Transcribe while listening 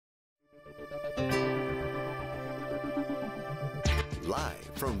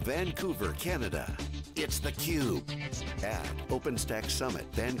Live from Vancouver, Canada, it's theCUBE at OpenStack Summit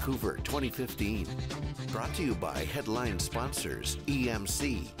Vancouver 2015. Brought to you by headline sponsors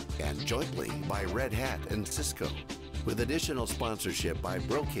EMC and jointly by Red Hat and Cisco, with additional sponsorship by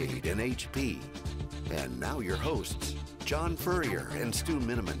Brocade and HP. And now your hosts, John Furrier and Stu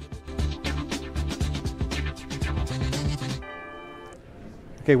Miniman.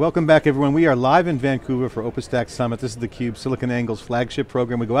 Okay, welcome back everyone. We are live in Vancouver for OpenStack Summit. This is theCUBE, SiliconANGLE's flagship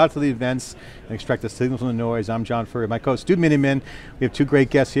program. We go out to the events and extract the signal from the noise. I'm John Furrier, my co-host Stu Miniman. We have two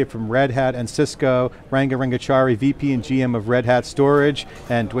great guests here from Red Hat and Cisco, Ranga Rangachari, VP and GM of Red Hat Storage,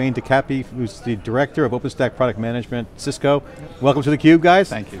 and Duane Decapite, who's the Director of OpenStack Product Management, Cisco. Welcome to theCUBE, guys.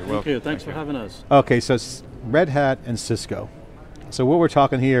 Thank you. Thank you, thanks for having us. Okay, so Red Hat and Cisco. So what we're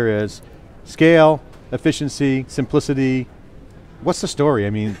talking here is scale, efficiency, simplicity. What's the story?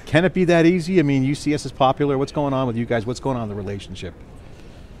 I mean, can it be that easy? I mean, UCS is popular. What's going on with you guys? What's going on in the relationship?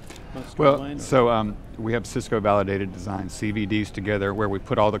 Well, so we have Cisco validated design, CVDs together, where we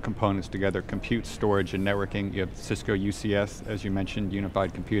put all the components together, compute, storage, and networking. You have Cisco UCS, as you mentioned,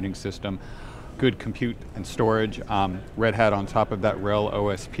 Unified Computing System. Good compute and storage. Red Hat on top of that, RHEL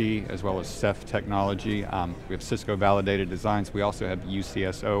OSP, as well as Ceph technology. We have Cisco validated designs. We also have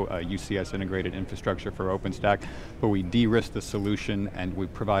UCSO, UCS integrated infrastructure for OpenStack, where we de-risk the solution and we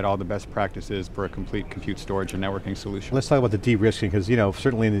provide all the best practices for a complete compute storage and networking solution. Let's talk about the de-risking, because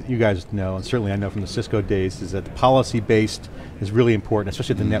certainly you guys know, and certainly I know from the Cisco days, is that the policy-based is really important,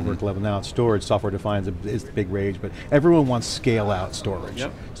 especially at the network level. Now storage, software defined is the big rage, but everyone wants scale out storage.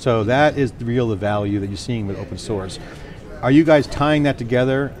 Yep. So that is the value that you're seeing with open source. Are you guys tying that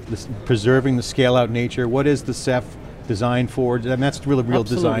together, preserving the scale out nature? What is the Ceph designed for? I mean, that's the real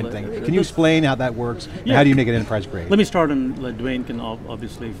design thing. Can you explain how that works? Yeah. And how do you make it enterprise grade? Let me start, and Duane can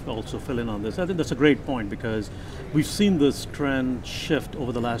obviously also fill in on this. I think that's a great point, because we've seen this trend shift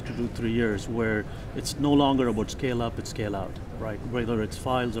over the last 2 to 3 years, where it's no longer about scale up, it's scale out, right? Whether it's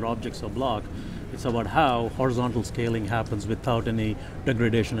files or objects or block, it's about how horizontal scaling happens without any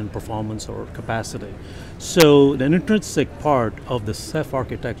degradation in performance or capacity. So the intrinsic part of the Ceph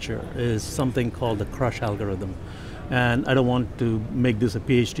architecture is something called the crush algorithm. And I don't want to make this a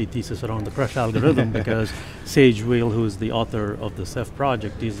PhD thesis around the crush algorithm because Sage Weil, who's the author of the Ceph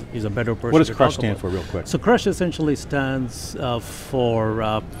project, is a better person. What does crush stand for, real quick? So crush essentially stands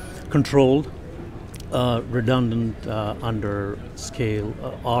for controlled, redundant under scale.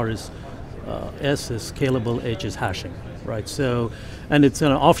 S is scalable, H is hashing, right? So, and it's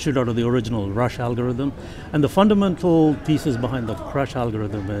an offshoot out of the original Rush algorithm. And the fundamental thesis behind the crush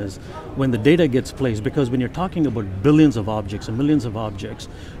algorithm is when the data gets placed, because when you're talking about billions of objects and millions of objects,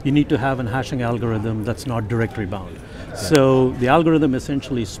 you need to have an hashing algorithm that's not directory bound. Yeah. So the algorithm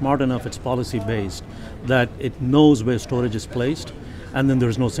essentially is smart enough, it's policy based, that it knows where storage is placed, and then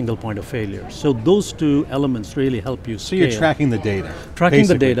there's no single point of failure. So those two elements really help you scale. So you're tracking the data. Tracking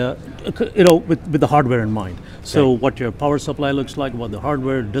basically the data, with the hardware in mind. So what your power supply looks like, what the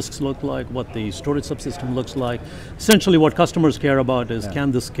hardware disks look like, what the storage subsystem looks like. Essentially what customers care about is can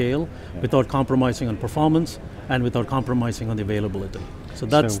this scale without compromising on performance and without compromising on the availability. So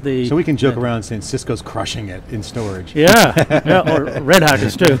that's So we can joke around saying Cisco's crushing it in storage. Yeah, or Red Hat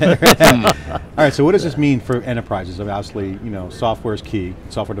is too. All right, so what does this mean for enterprises? Obviously, software is key,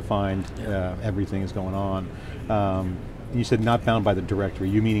 software defined, everything is going on. You said not bound by the directory.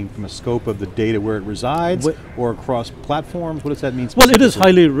 You meaning from a scope of the data where it resides, or across platforms? What does that mean specifically? Well, it is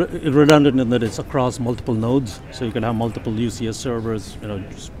highly redundant in that it's across multiple nodes. So you can have multiple UCS servers,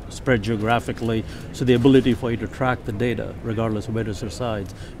 spread geographically. So the ability for you to track the data, regardless of where it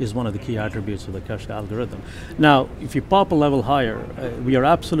resides, is one of the key attributes of the crush algorithm. Now, if you pop a level higher, we are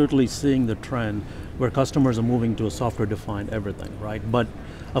absolutely seeing the trend where customers are moving to a software-defined everything, right? But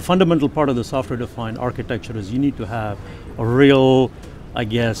a fundamental part of the software-defined architecture is you need to have a real,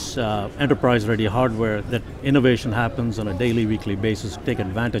 enterprise-ready hardware that innovation happens on a daily, weekly basis to take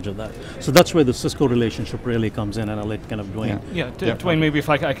advantage of that. So that's where the Cisco relationship really comes in, and I'll let kind of Duane. Duane, maybe if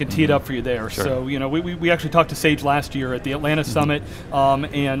I could tee it up for you there. Sure. So, we actually talked to Sage last year at the Atlanta Summit,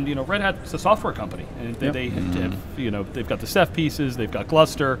 and Red Hat's a software company, and they've got the Ceph pieces, they've got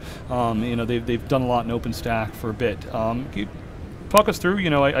Gluster, they've done a lot in OpenStack for a bit. Talk us through,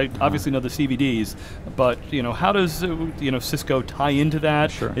 I obviously know the CVDs, but how does Cisco tie into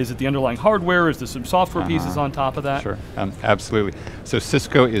that? Sure. Is it the underlying hardware? Is there some software pieces on top of that? Sure, absolutely. So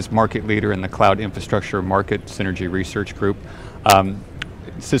Cisco is market leader in the Cloud Infrastructure Market Synergy Research Group.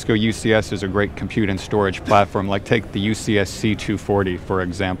 Cisco UCS is a great compute and storage platform, like take the UCS C240 for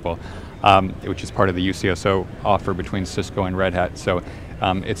example, which is part of the UCSO offer between Cisco and Red Hat. So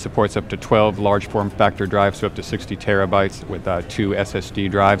It supports up to 12 large form factor drives, so up to 60 terabytes with 2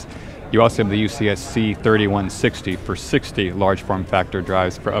 SSD drives. You also have the UCS C3160 for 60 large form factor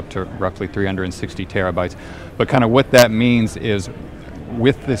drives for up to roughly 360 terabytes. But kind of what that means is,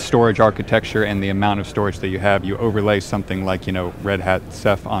 with the storage architecture and the amount of storage that you have, you overlay something like, Red Hat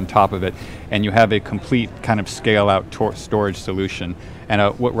Ceph on top of it, and you have a complete kind of scale-out storage solution.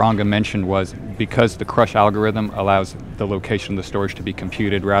 And what Ranga mentioned was, because the crush algorithm allows the location of the storage to be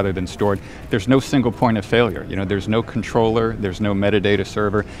computed rather than stored, there's no single point of failure. There's no controller, there's no metadata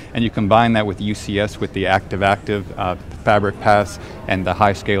server, and you combine that with UCS with the active-active fabric paths and the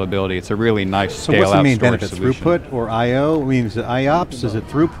high scalability. It's a really nice scale-out storage solution. So what's the main benefit? Throughput or I/O? I mean, is it IOPS? Is it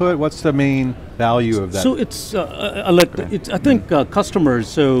throughput? What's the main value of that? So it's, I think customers,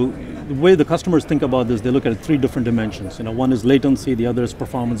 so the way the customers think about this, they look at 3 different dimensions. One is latency, the other is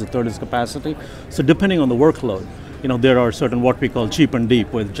performance, the third is capacity. So depending on the workload, there are certain what we call cheap and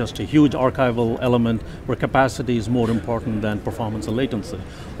deep, with just a huge archival element where capacity is more important than performance and latency.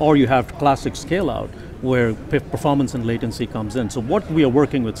 Or you have classic scale out, where performance and latency comes in. So what we are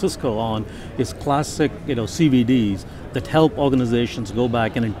working with Cisco on is classic CVDs that help organizations go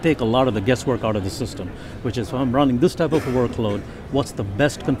back and take a lot of the guesswork out of the system, which is, if I'm running this type of a workload, what's the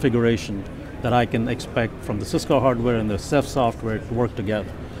best configuration that I can expect from the Cisco hardware and the Ceph software to work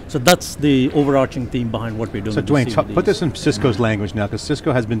together. So that's the overarching theme behind what we're doing. So Duane, put this in Cisco's language now, because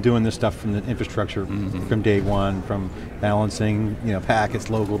Cisco has been doing this stuff from the infrastructure from day one, from balancing, packets,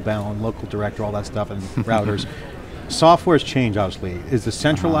 local balance, local director, all that stuff, and routers. Software's changed, obviously. Is the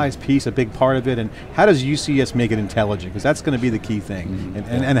centralized piece a big part of it, and how does UCS make it intelligent? Because that's going to be the key thing.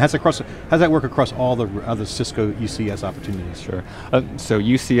 And how does that work across all the other Cisco UCS opportunities? Sure. So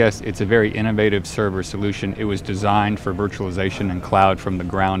UCS, it's a very innovative server solution. It was designed for virtualization and cloud from the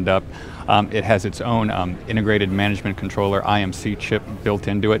ground up. It has its own integrated management controller, IMC chip, built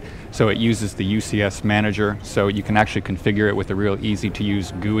into it. So it uses the UCS manager, so you can actually configure it with a real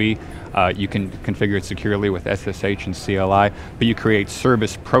easy-to-use GUI. You can configure it securely with SSH and CLI, but you create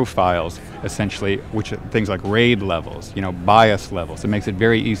service profiles, essentially, which are things like RAID levels, BIOS levels. It makes it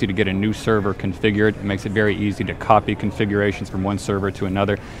very easy to get a new server configured. It makes it very easy to copy configurations from one server to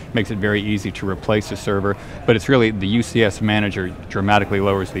another. It makes it very easy to replace a server, but it's really the UCS manager dramatically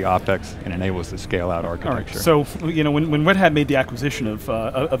lowers the OpEx and enables the scale-out architecture. Right. So, when Red Hat made the acquisition of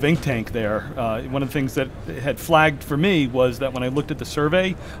InkTank there, one of the things that had flagged for me was that when I looked at the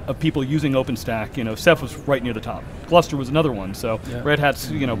survey of people using OpenStack, Ceph was right near the top. Gluster was another one. So Red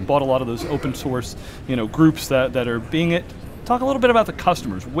Hat's, bought a lot of those open source, groups that are being it. Talk a little bit about the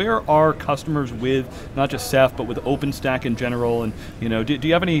customers. Where are customers with not just Ceph, but with OpenStack in general? And do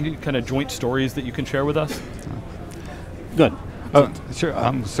you have any kind of joint stories that you can share with us? Good.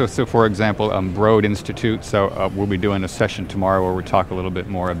 Sure. So for example, Broad Institute, we'll be doing a session tomorrow where we talk a little bit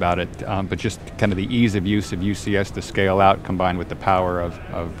more about it, but just kind of the ease of use of UCS to scale out combined with the power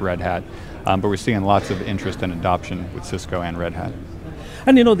of Red Hat. But we're seeing lots of interest and adoption with Cisco and Red Hat.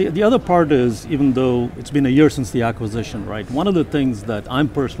 And the other part is, even though it's been a year since the acquisition, right, one of the things that I'm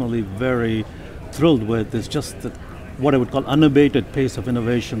personally very thrilled with is just what I would call unabated pace of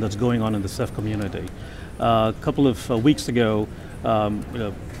innovation that's going on in the Ceph community. A couple of weeks ago,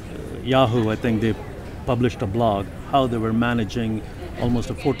 Yahoo, I think they published a blog how they were managing almost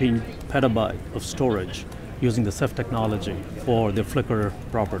a 14 petabyte of storage using the Ceph technology for their Flickr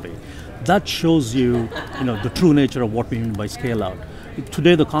property. That shows you, the true nature of what we mean by scale out.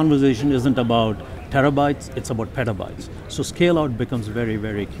 Today the conversation isn't about terabytes, it's about petabytes. So scale out becomes very,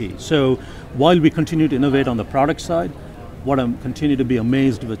 very key. So while we continue to innovate on the product side, what I'm continue to be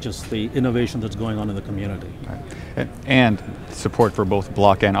amazed with just the innovation that's going on in the community. Right. And support for both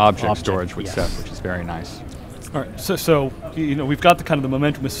block and object storage with Ceph, which is very nice. All right, so we've got the kind of the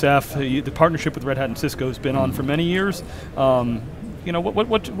momentum with Ceph. The partnership with Red Hat and Cisco has been on for many years.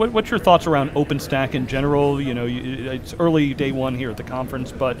 What's your thoughts around OpenStack in general? It's early day one here at the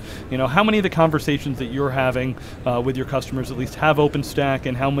conference, but how many of the conversations that you're having with your customers at least have OpenStack,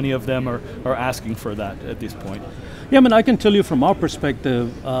 and how many of them are asking for that at this point? Yeah, I can tell you from our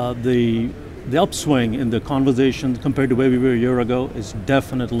perspective, the upswing in the conversation compared to where we were a year ago is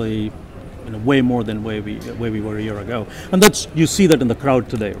definitely way more than where we were a year ago. And you see that in the crowd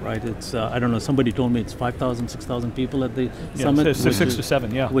today, right? It's, I don't know, somebody told me it's 5,000, 6,000 people at the summit. 6 to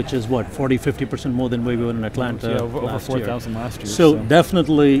 7, yeah. Which is what, 40, 50% more than where we were in Atlanta over 4,000 last year. So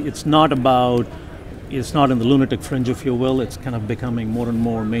definitely it's not in the lunatic fringe, if you will. It's kind of becoming more and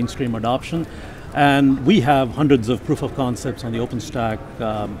more mainstream adoption. And we have hundreds of proof of concepts on the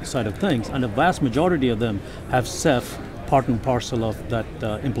OpenStack side of things, and a vast majority of them have Ceph part and parcel of that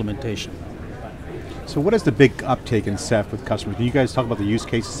implementation. So what is the big uptake in Ceph with customers? Can you guys talk about the use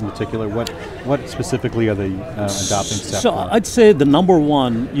cases in particular? What specifically are they adopting Ceph So for? I'd say the number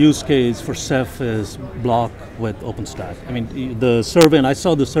one use case for Ceph is block with OpenStack. I mean, the survey, and I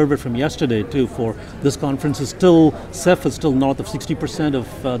saw the survey from yesterday too for this conference, is still, Ceph is still north of 60%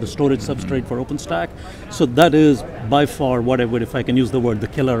 of the storage substrate for OpenStack. So that is by far what I would, if I can use the word, the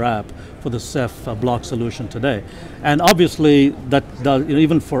killer app for the Ceph block solution today. And obviously, that does,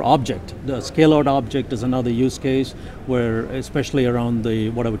 even for object, the scale-out object is another use case where, especially around the,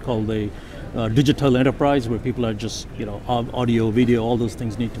 what I would call the digital enterprise, where people are just, audio, video, all those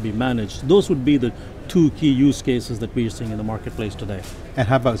things need to be managed. Those would be the two key use cases that we're seeing in the marketplace today. And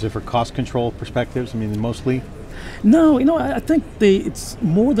how about, is it for cost control perspectives? I mean, mostly? No, I think it's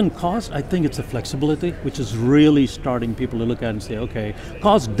more than cost. I think it's a flexibility, which is really starting people to look at and say, okay,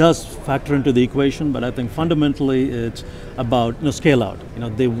 cost does factor into the equation, but I think fundamentally it's about scale out.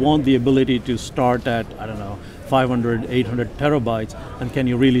 They want the ability to start at, 500, 800 terabytes, and can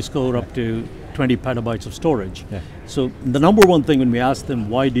you really score up to 20 petabytes of storage? Yeah. So the number one thing when we ask them,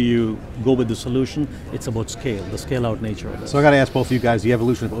 why do you go with the solution? It's about scale, the scale out nature of it. So I got to ask both of you guys, the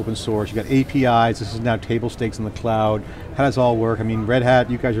evolution of open source, you got APIs, this is now table stakes in the cloud. How does it all work? I mean, Red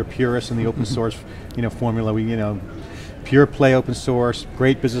Hat, you guys are purists in the open source formula. We, pure play open source,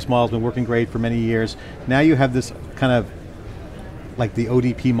 great business model, has been working great for many years. Now you have this kind of like the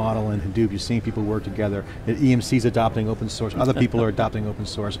ODP model in Hadoop, you're seeing people work together. EMC's adopting open source, other people are adopting open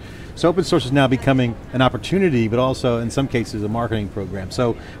source. So open source is now becoming an opportunity, but also in some cases a marketing program.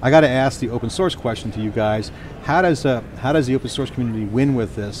 So I got to ask the open source question to you guys. How does the open source community win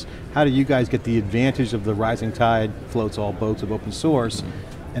with this? How do you guys get the advantage of the rising tide floats all boats of open source?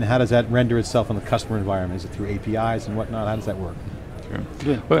 And how does that render itself in the customer environment? Is it through APIs and whatnot? How does that work?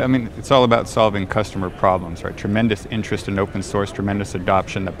 Well, I mean, it's all about solving customer problems, right? Tremendous interest in open source, tremendous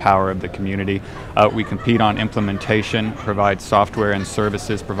adoption, the power of the community. We compete on implementation, provide software and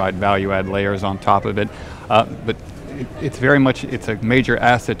services, provide value-add layers on top of it. But it's a major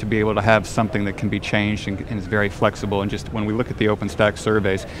asset to be able to have something that can be changed and is very flexible. And just when we look at the OpenStack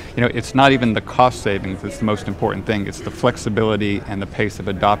surveys, it's not even the cost savings that's the most important thing. It's the flexibility and the pace of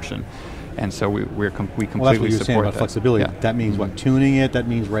adoption. And so we completely well, that's what you're support saying about that. flexibility. Yeah. That means what? Tuning it? That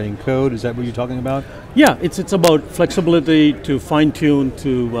means writing code? Is that what you're talking about? Yeah, it's about flexibility to fine tune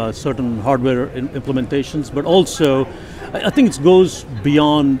to certain hardware implementations, but also I think it goes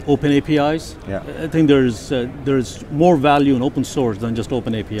beyond open APIs. Yeah. I think there's more value in open source than just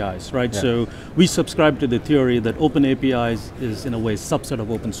open APIs, right? Yeah. So we subscribe to the theory that open APIs is in a way a subset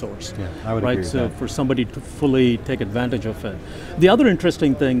of open source. Yeah, I would right? agree with So that. for somebody to fully take advantage of it. The other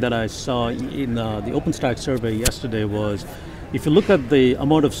interesting thing that I saw in the OpenStack survey yesterday was, if you look at the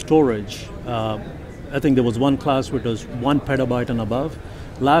amount of storage, I think there was one class where it was 1 petabyte and above.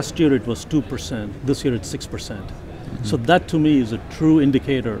 Last year it was 2%, this year it's 6%. So that to me is a true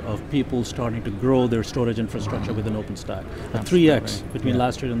indicator of people starting to grow their storage infrastructure within OpenStack. A 3x between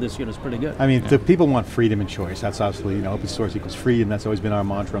last year and this year is pretty good. I mean, the people want freedom and choice. That's obviously, open source equals free, and that's always been our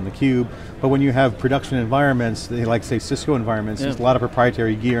mantra on theCUBE. But when you have production environments, like say Cisco environments, there's a lot of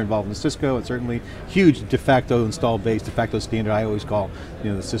proprietary gear involved in Cisco. It's certainly huge de facto install base, de facto standard, I always call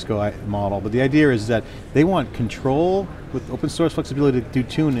the Cisco model. But the idea is that they want control with open source flexibility to do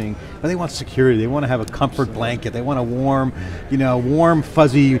tuning, but they want security. They want to have a comfort blanket. They want a warm, warm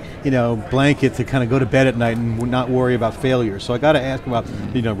fuzzy, blanket to kind of go to bed at night and not worry about failure. So I got to ask about,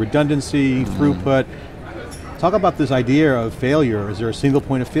 redundancy, throughput. Talk about this idea of failure. Is there a single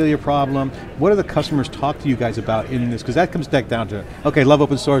point of failure problem? What do the customers talk to you guys about in this? Because that comes back down to, okay, love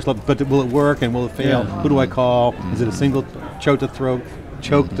open source, but will it work and will it fail? Who do I call? Is it a single choke to throat,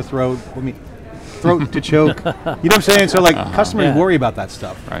 throat to choke? You know what I'm saying? So like customers worry about that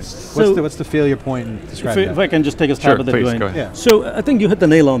stuff. Right. What's the failure point and describe that? If I can just take a stab at that, please, Duane. go ahead. Yeah. So I think you hit the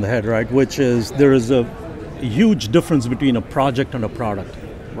nail on the head, right? Which is there is a huge difference between a project and a product,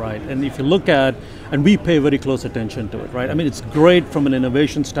 right? And if you look at, and we pay very close attention to it, right? I mean, it's great from an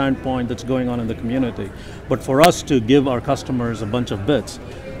innovation standpoint that's going on in the community, but for us to give our customers a bunch of bits,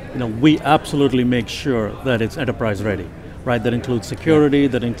 we absolutely make sure that it's enterprise ready. Right, that includes security,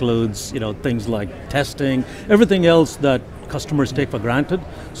 that includes things like testing, everything else that customers take for granted.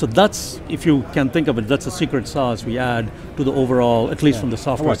 So that's, if you can think of it, that's a secret sauce we add to the overall, at least from the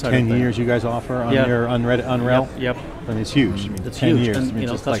software side 10 of things. years you guys offer on your Unreal? Yep. I mean, it's huge. I mean, It's 10 huge, years. and I mean,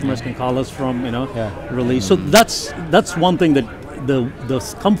 just customers can call us from Yeah. release. So that's one thing that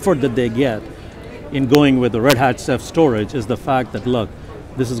the comfort that they get in going with the Red Hat Ceph storage is the fact that, look,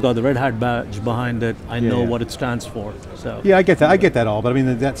 this has got the Red Hat badge behind it, I know what it stands for. So yeah, I get that. I get that all, but I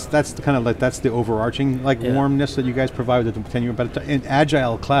mean that's the kind of like that's the overarching like warmness that you guys provide with the tenure. But in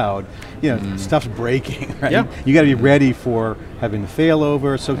agile cloud, you know, stuff's breaking, right? Yeah. You got to be ready for having the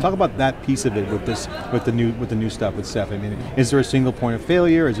failover. So talk about that piece of it with the new stuff with Ceph. I mean, is there a single point of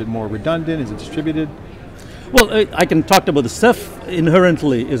failure? Is it more redundant? Is it distributed? Well, I can talk about the Ceph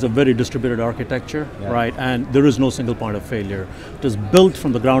inherently is a very distributed architecture, right? And there is no single point of failure. It is built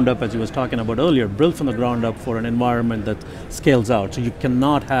from the ground up, as you was talking about earlier, built from the ground up for an environment that scales out. So you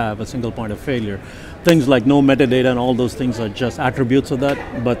cannot have a single point of failure. Things like no metadata and all those things are just attributes of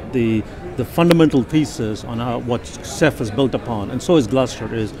that, but the fundamental thesis on what Ceph is built upon, and so is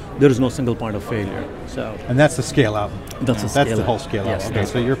Gluster, is there is no single point of failure. So, and that's the scale out. That's the whole scale out. Okay,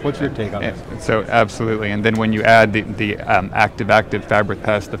 so what's your take on it? So absolutely, and then when you add the active fabric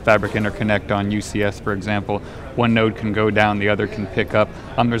paths, the fabric interconnect on UCS, for example, one node can go down, the other can pick up.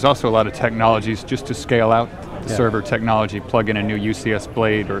 There's also a lot of technologies just to scale out. The server technology, plug in a new UCS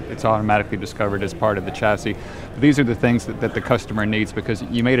blade, or it's automatically discovered as part of the chassis. But these are the things that the customer needs, because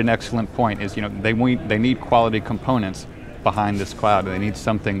you made an excellent point, is they need quality components behind this cloud. They need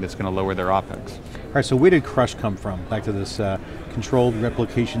something that's going to lower their OpEx. All right, so where did Crush come from? Back to this controlled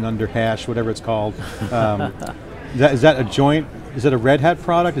replication under hash, whatever it's called. Is that a joint? Is it a Red Hat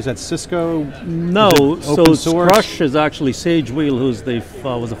product? Is that Cisco? No, open source? Crush is actually Sage Wheel, who's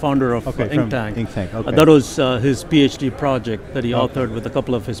was the founder of Inktank. Inktank, okay. That was his PhD project that he authored with a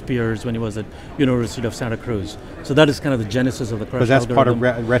couple of his peers when he was at University of Santa Cruz. So that is kind of the genesis of the Crush algorithm. But that's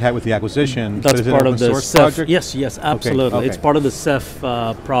part of Red Hat with the acquisition. That's part of the Ceph project? Yes, absolutely. Okay. It's part of the Ceph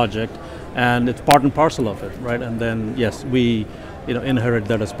project, and it's part and parcel of it, right? And then, yes, we inherit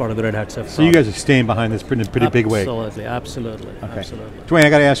that as part of the Red Hat Ceph. So you guys are staying behind this in a pretty big way. Absolutely. Duane, I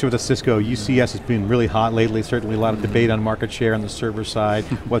got to ask you with the Cisco, UCS has been really hot lately, certainly a lot of debate on market share on the server side,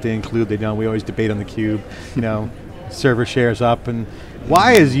 what they include, they don't. We always debate on theCUBE, server shares up, and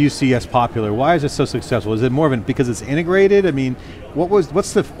why is UCS popular? Why is it so successful? Is it more of because it's integrated? I mean,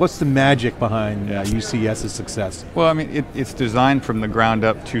 what's the magic behind UCS's success? Well, I mean, it's designed from the ground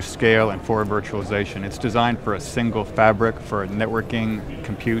up to scale and for virtualization. It's designed for a single fabric for networking,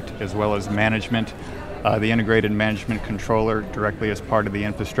 compute, as well as management. The integrated management controller directly as part of the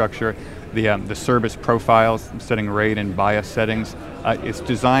infrastructure. The service profiles, setting RAID and BIOS settings. It's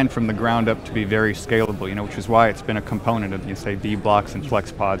designed from the ground up to be very scalable, which is why it's been a component of, say, vBlocks and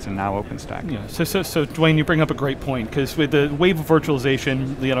FlexPods and now OpenStack. Yeah. So Duane, you bring up a great point, because with the wave of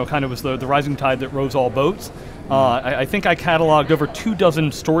virtualization, kind of was the rising tide that rose all boats. I think I cataloged over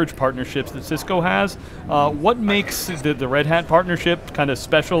 24 storage partnerships that Cisco has. What makes the Red Hat partnership kind of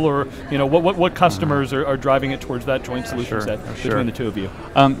special, or what customers are driving it towards that joint solution set between the two of you?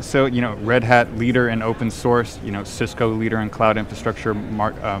 So Red Hat leader in open source, Cisco leader in cloud infrastructure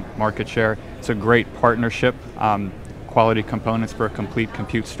market share. It's a great partnership. Quality components for a complete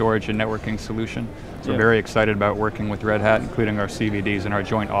compute, storage, and networking solution. So we're very excited about working with Red Hat, including our CVDs and our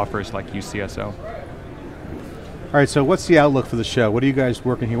joint offers like UCSO. All right, so what's the outlook for the show? What are you guys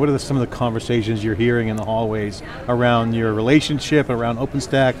working here? What are some of the conversations you're hearing in the hallways around your relationship, around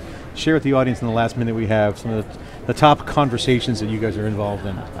OpenStack? Share with the audience in the last minute we have some of the top conversations that you guys are involved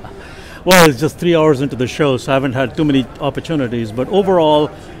in. Well, it's just 3 hours into the show, so I haven't had too many opportunities, but overall,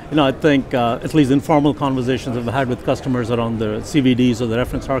 I think at least informal conversations I've had with customers around the CVDs or the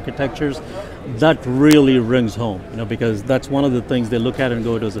reference architectures, that really rings home, because that's one of the things they look at and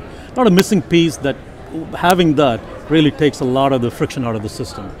go, there's not a missing piece that having that really takes a lot of the friction out of the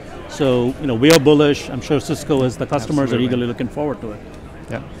system. So, we are bullish. I'm sure Cisco is. The customers are eagerly looking forward to it.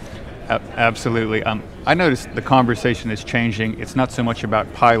 Yeah, absolutely. I noticed the conversation is changing. It's not so much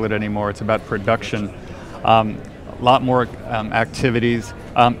about pilot anymore. It's about production. A lot more activities.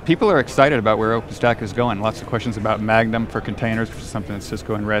 People are excited about where OpenStack is going. Lots of questions about Magnum for containers, which is something that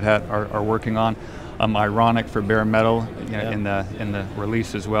Cisco and Red Hat are working on. Ironic for bare metal in the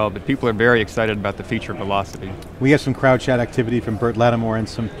release as well, but people are very excited about the feature velocity. We have some crowd chat activity from Bert Lattimore and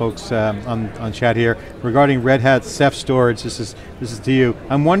some folks on chat here regarding Red Hat Ceph storage. This is to you.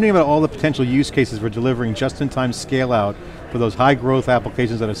 I'm wondering about all the potential use cases for delivering just-in-time scale out for those high growth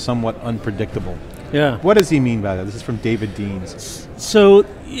applications that are somewhat unpredictable. Yeah. What does he mean by that? This is from David Deans. So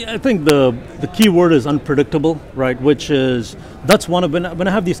I think the key word is unpredictable, right? Which is, that's one of, when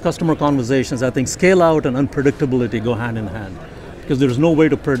I have these customer conversations, I think scale out and unpredictability go hand in hand. Because there's no way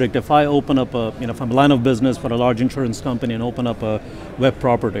to predict. If I open up if I'm a line of business for a large insurance company and open up a web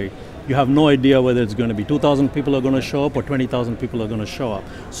property, you have no idea whether it's going to be 2,000 people are going to show up or 20,000 people are going to show up.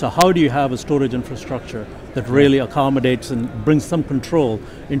 So how do you have a storage infrastructure that really accommodates and brings some control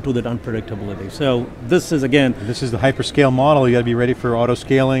into that unpredictability? So this is, again... This is the hyperscale model. You got to be ready for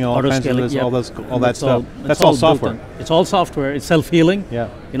auto-scaling, all kinds of this, yep. all that stuff. That's all software. It's all software. It's self-healing,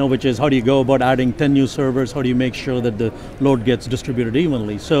 which is how do you go about adding 10 new servers? How do you make sure that the load gets distributed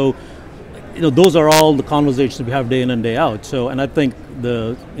evenly? So, those are all the conversations we have day in and day out. So, and I think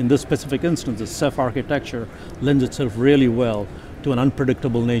in this specific instance, the Ceph architecture lends itself really well to an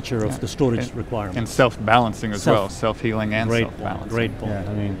unpredictable nature of the storage requirements. And self-balancing as well, self-healing and self-balancing. Great point. Yeah,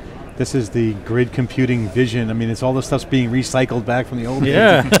 I mean, this is the grid computing vision. I mean, it's all the stuff's being recycled back from the old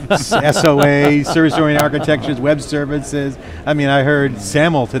days. SOA, service-oriented architectures, web services. I mean, I heard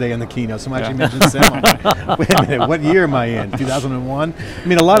SAML today in the keynote. Someone actually mentioned SAML. Wait a minute, what year am I in? 2001? I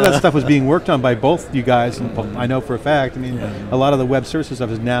mean, a lot of that stuff was being worked on by both you guys, and I know for a fact. I mean, a lot of the web services stuff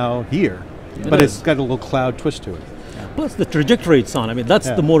is now here, but it's got a little cloud twist to it. Plus the trajectory it's on. I mean, that's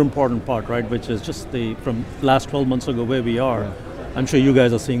the more important part, right? Which is just from last 12 months ago where we are. Yeah. I'm sure you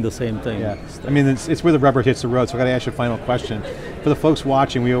guys are seeing the same thing. Yeah, I mean, it's where the rubber hits the road, so I got to ask you a final question. For the folks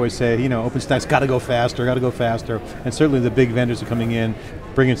watching, we always say, OpenStack's got to go faster, and certainly the big vendors are coming in,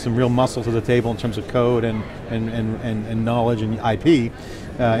 bringing some real muscle to the table in terms of code and knowledge and IP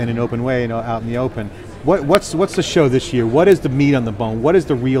in an open way, out in the open. What's the show this year? What is the meat on the bone? What is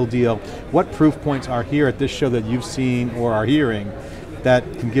the real deal? What proof points are here at this show that you've seen or are hearing that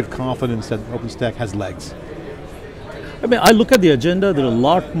can give confidence that OpenStack has legs? I mean, I look at the agenda, there are a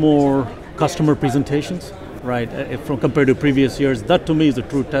lot more customer presentations, right, compared to previous years. That to me is a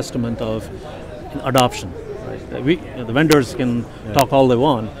true testament of adoption. Right? The vendors can talk all they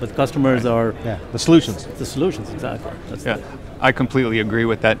want, but customers are... Yeah, the solutions. The solutions, exactly. I completely agree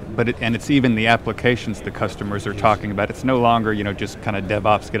with that, and it's even the applications the customers are talking about. It's no longer, just kind of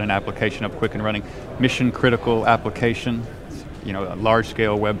DevOps, get an application up quick and running. Mission critical application,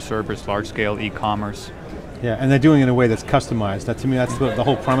 large-scale web service, large-scale e-commerce. Yeah, and they're doing it in a way that's customized. That, to me, that's what the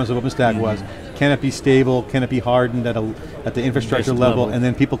whole promise of OpenStack was. Can it be stable? Can it be hardened at the infrastructure level? And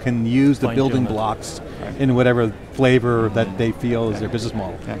then people can use the building blocks in whatever flavor that they feel is their business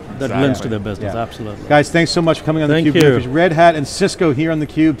model. Yeah, that lends to their business, absolutely. Guys, thanks so much for coming on theCUBE. Red Hat and Cisco here on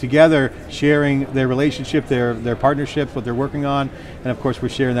theCUBE together, sharing their relationship, their partnerships, what they're working on, and of course we're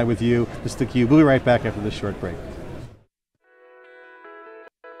sharing that with you. This is theCUBE. We'll be right back after this short break.